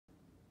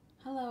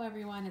Hello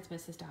everyone, it's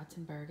Mrs.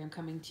 Dautzenberg. I'm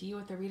coming to you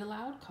with a read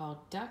aloud called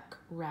Duck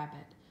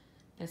Rabbit.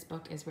 This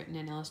book is written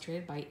and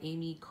illustrated by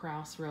Amy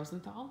Krouse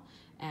Rosenthal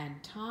and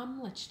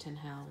Tom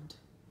Lichtenheld.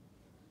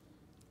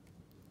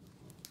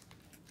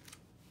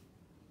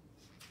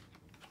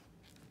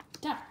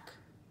 Duck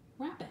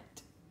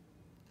Rabbit.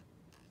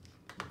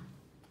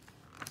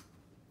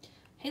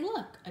 Hey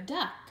look, a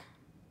duck.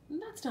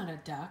 That's not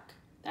a duck,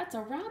 that's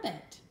a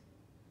rabbit.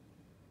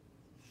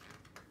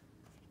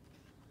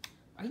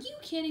 Are you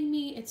kidding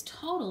me? It's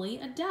totally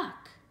a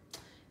duck.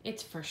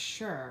 It's for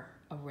sure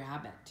a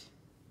rabbit.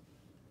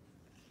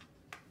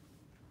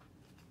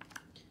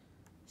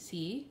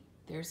 See,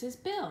 there's his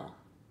bill.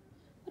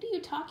 What are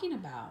you talking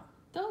about?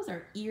 Those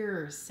are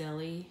ears,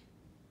 silly.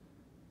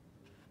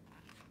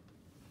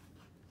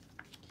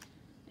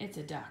 It's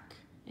a duck,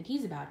 and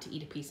he's about to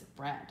eat a piece of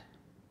bread.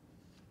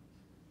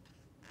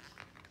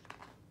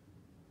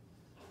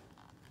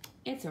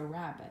 It's a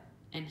rabbit,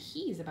 and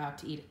he's about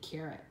to eat a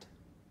carrot.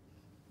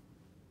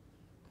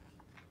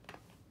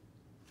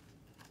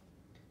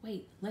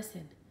 Wait,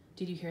 listen.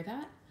 Did you hear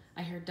that?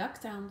 I heard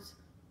duck sounds.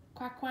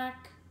 Quack,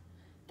 quack.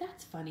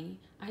 That's funny.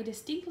 I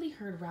distinctly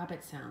heard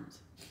rabbit sounds.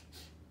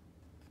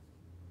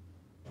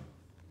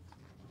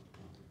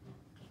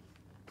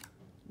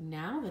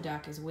 Now the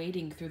duck is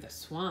wading through the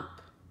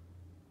swamp.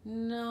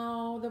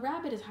 No, the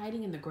rabbit is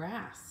hiding in the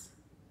grass.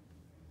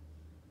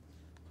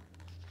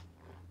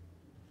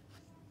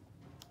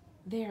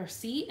 There,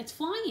 see? It's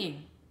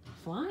flying.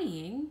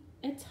 Flying?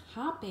 It's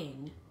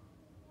hopping.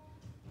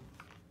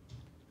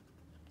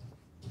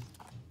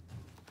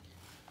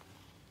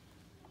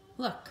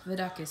 Look, the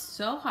duck is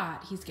so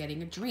hot, he's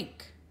getting a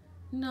drink.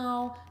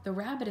 No, the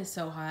rabbit is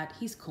so hot,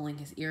 he's cooling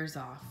his ears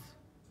off.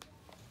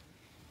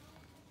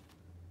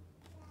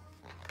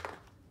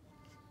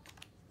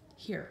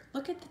 Here,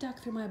 look at the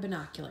duck through my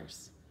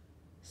binoculars.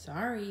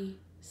 Sorry,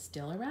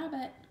 still a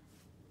rabbit.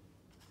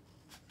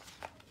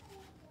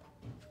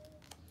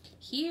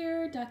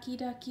 Here, ducky,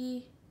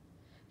 ducky.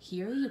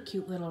 Here, you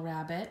cute little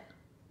rabbit.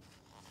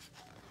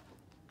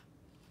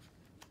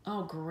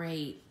 Oh,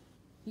 great.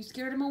 You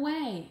scared him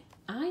away.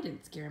 I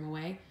didn't scare him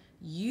away.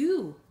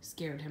 You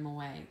scared him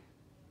away.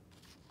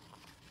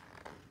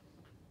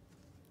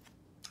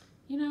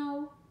 You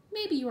know,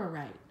 maybe you were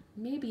right.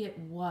 Maybe it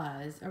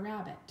was a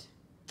rabbit.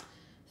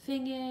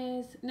 Thing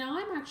is, now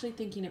I'm actually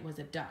thinking it was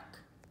a duck.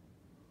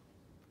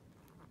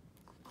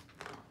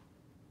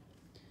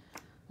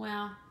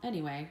 Well,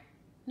 anyway,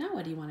 now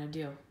what do you want to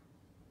do?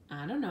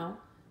 I don't know.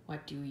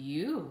 What do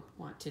you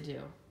want to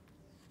do?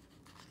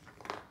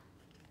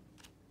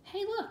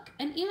 Hey, look,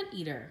 an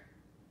anteater.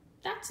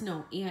 That's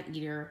no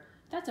anteater,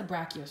 that's a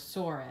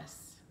brachiosaurus.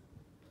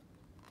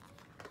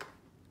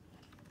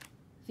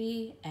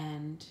 The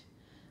end.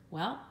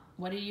 Well,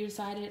 what did you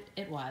decide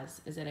it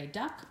was? Is it a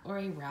duck or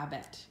a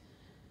rabbit?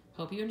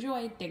 Hope you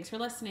enjoyed. Thanks for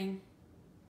listening.